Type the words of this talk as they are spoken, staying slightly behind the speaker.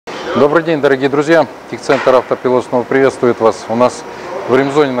Добрый день, дорогие друзья! Техцентр Автопилот снова приветствует вас. У нас в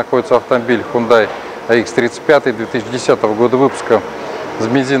ремзоне находится автомобиль HYUNDAI ix35 2010 года выпуска с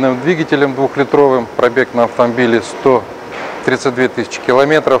бензиновым двигателем 2-литровым. Пробег на автомобиле 132 тысячи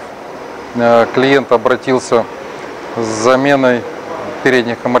километров. Клиент обратился с заменой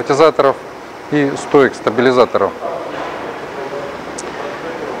передних амортизаторов и стоек стабилизаторов.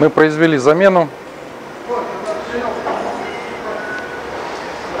 Мы произвели замену.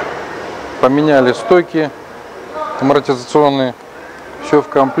 Поменяли стойки амортизационные, все в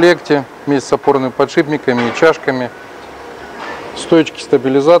комплекте, вместе с опорными подшипниками и чашками. Стоечки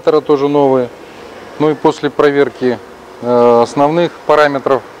стабилизатора тоже новые. Ну и после проверки основных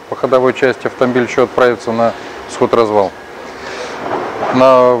параметров по ходовой части автомобиль еще отправится на сход-развал.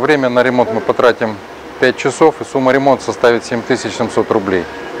 На время на ремонт мы потратим 5 часов, и сумма ремонта составит 7700 рублей.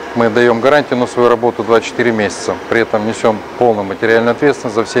 Мы даем гарантию на свою работу 24 месяца. При этом несем полную материальную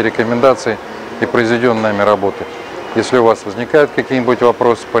ответственность за все рекомендации и произведенные нами работы. Если у вас возникают какие-нибудь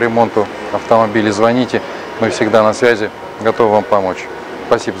вопросы по ремонту автомобиля, звоните. Мы всегда на связи, готовы вам помочь.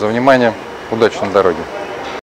 Спасибо за внимание. Удачи на дороге.